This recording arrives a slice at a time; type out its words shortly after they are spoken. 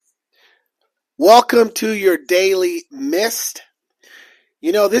Welcome to your daily mist.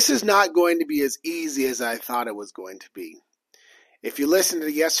 This is not going to be as easy as I thought it was going to be. If you listen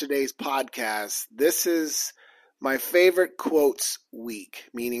to yesterday's podcast, this is my favorite quotes week,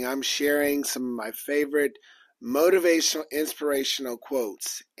 meaning I'm sharing some of my favorite motivational, inspirational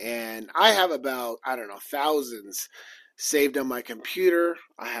quotes. And I have about, thousands saved on my computer.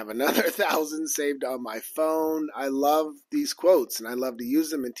 I have another 1,000 saved on my phone. I love these quotes and I love to use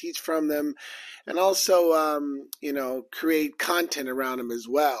them and teach from them and also, create content around them as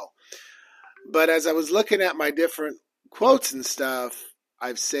well. But as I was looking at my different quotes and stuff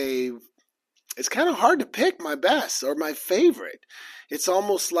I've saved, it's kind of hard to pick my best or my favorite. It's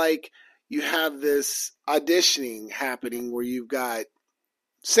almost like you have this auditioning happening where you've got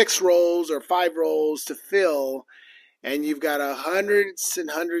 6 roles or 5 roles to fill, and you've got hundreds and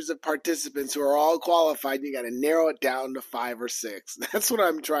hundreds of participants who are all qualified, and you got to narrow it down to 5 or 6. That's what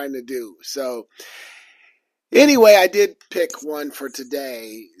I'm trying to do. So anyway, I did pick one for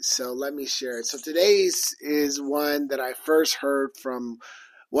today, so let me share it. So today's is one that I first heard from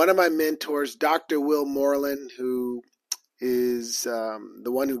one of my mentors, Dr. Will Moreland, who is the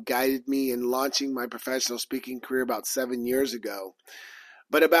one who guided me in launching my professional speaking career about 7 years ago.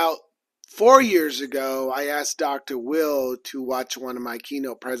 But about 4 years ago, I asked Dr. Will to watch one of my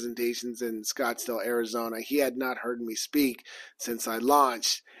keynote presentations in Scottsdale, Arizona. He had not heard me speak since I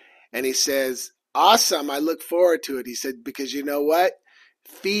launched. And he says, "Awesome, I look forward to it." He said, "Because you know what?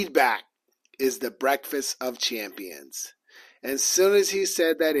 Feedback is the breakfast of champions." And as soon as he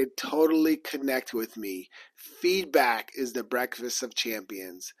said that, it totally connected with me. Feedback is the breakfast of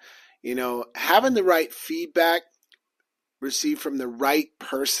champions. Having the right feedback received from the right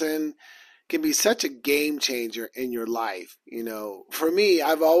person can be such a game changer in your life. For me,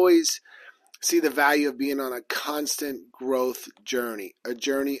 I've always see the value of being on a constant growth journey, a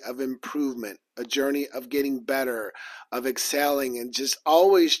journey of improvement, a journey of getting better, of excelling, and just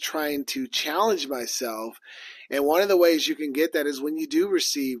always trying to challenge myself. And one of the ways you can get that is when you do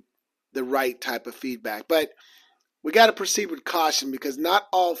receive the right type of feedback. But we got to proceed with caution because not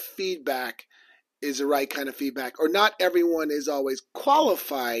all feedback is the right kind of feedback, or not everyone is always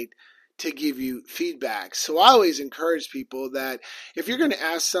qualified to give you feedback. So I always encourage people that if you're going to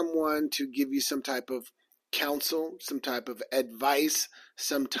ask someone to give you some type of counsel, some type of advice,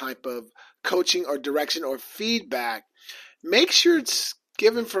 some type of coaching or direction or feedback, make sure it's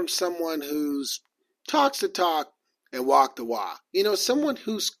given from someone who's talks the talk and walk the walk. Someone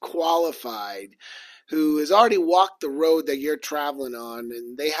who's qualified, who has already walked the road that you're traveling on,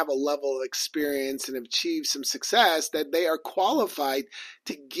 and they have a level of experience and have achieved some success that they are qualified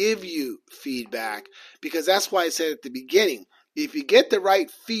to give you feedback. Because that's why I said at the beginning, if you get the right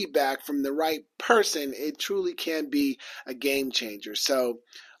feedback from the right person, it truly can be a game changer. So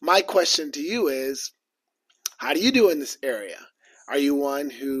my question to you is, how do you do in this area? Are you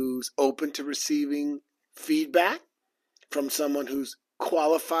one who's open to receiving feedback from someone who's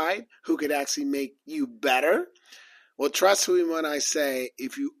qualified, who could actually make you better? Well, trust me when I say,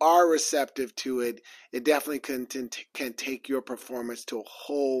 if you are receptive to it, it definitely can take your performance to a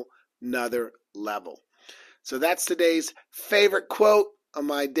whole nother level. So that's today's favorite quote on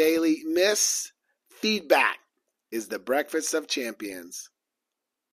my daily miss. Feedback is the breakfast of champions.